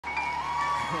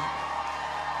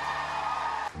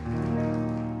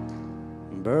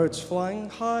Birds flying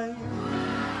high,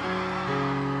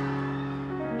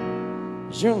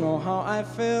 you know how I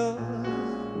feel.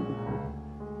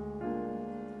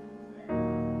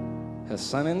 The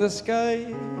sun in the sky,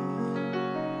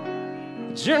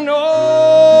 you know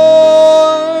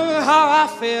how I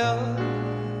feel.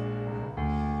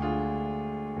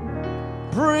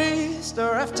 Breeze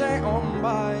drifting on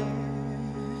by,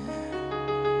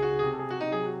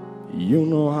 you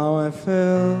know how I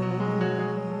feel.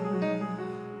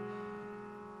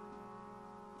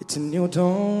 It's a new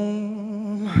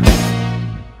dawn,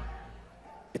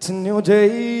 it's a new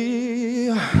day,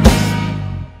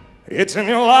 it's a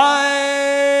new life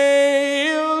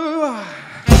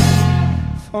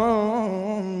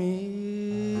for me.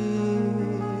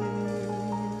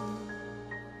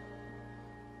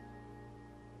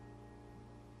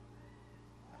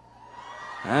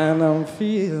 And I'm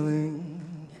feeling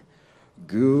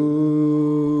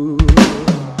good.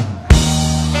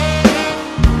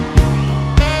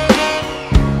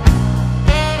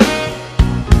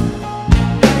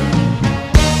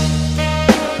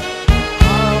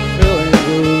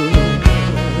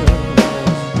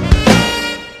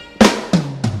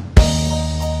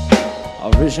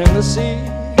 In the sea,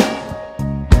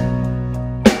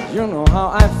 you know how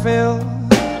I feel.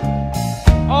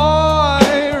 Oh,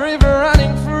 a river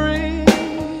running free,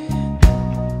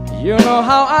 you know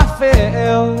how I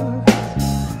feel.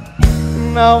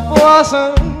 Now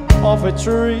blossom of a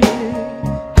tree,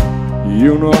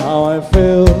 you know how I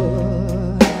feel.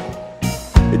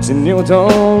 It's a new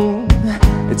dawn,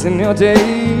 it's a new day,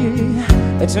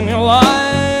 it's a new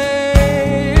life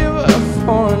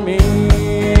for me.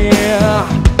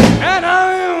 And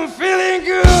I'm feeling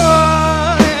good.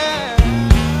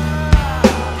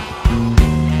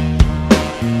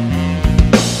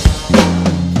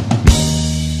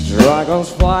 Dragons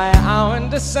fly out in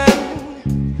the sun,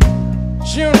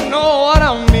 you know what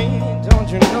I mean, don't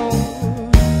you know?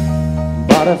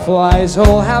 Butterflies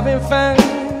all having fun,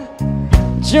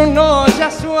 you know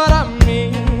just what I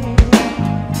mean.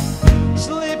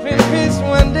 Sleep in peace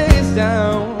when day is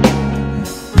down,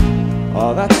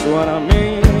 oh, that's what I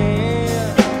mean.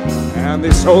 And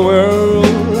this whole world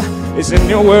is a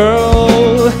new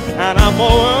world, and I'm a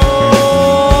world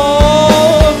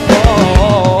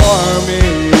for me.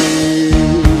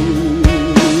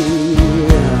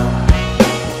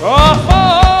 Oh,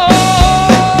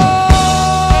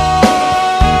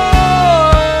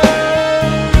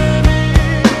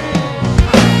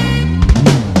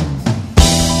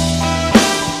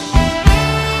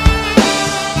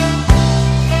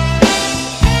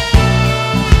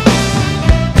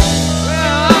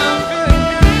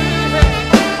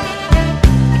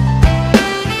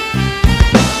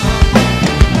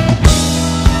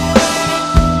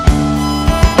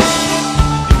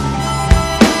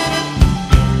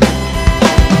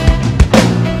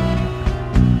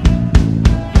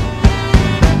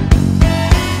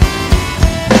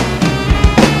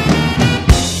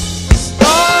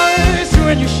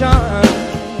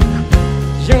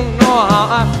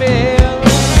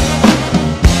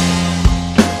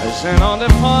 and on the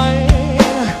pine,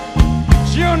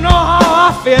 you know how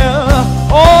I feel.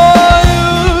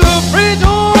 Oh,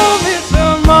 freedom is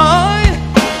mine,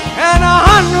 and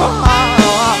I know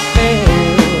how I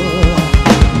feel.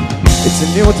 It's a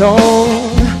new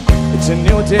dawn, it's a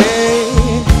new day,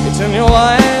 it's a new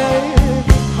life.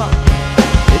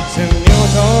 It's a new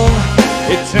dawn,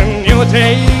 it's a new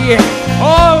day.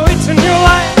 Oh, it's a new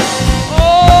life.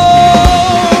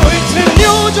 Oh, it's a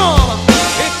new dawn,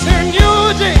 it's a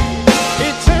new day.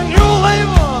 It's a new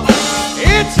labor,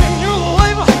 it's a new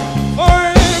labor for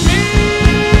me.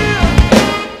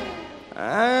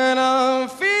 And I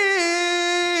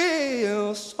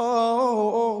feel so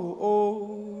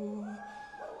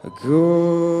good.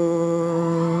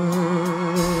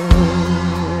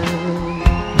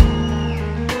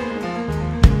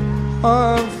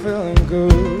 I'm feeling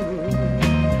good.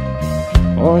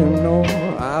 Oh, you know,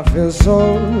 I feel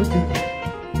so good.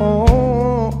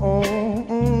 Oh,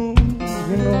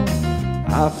 you know,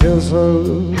 I feel so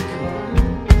good.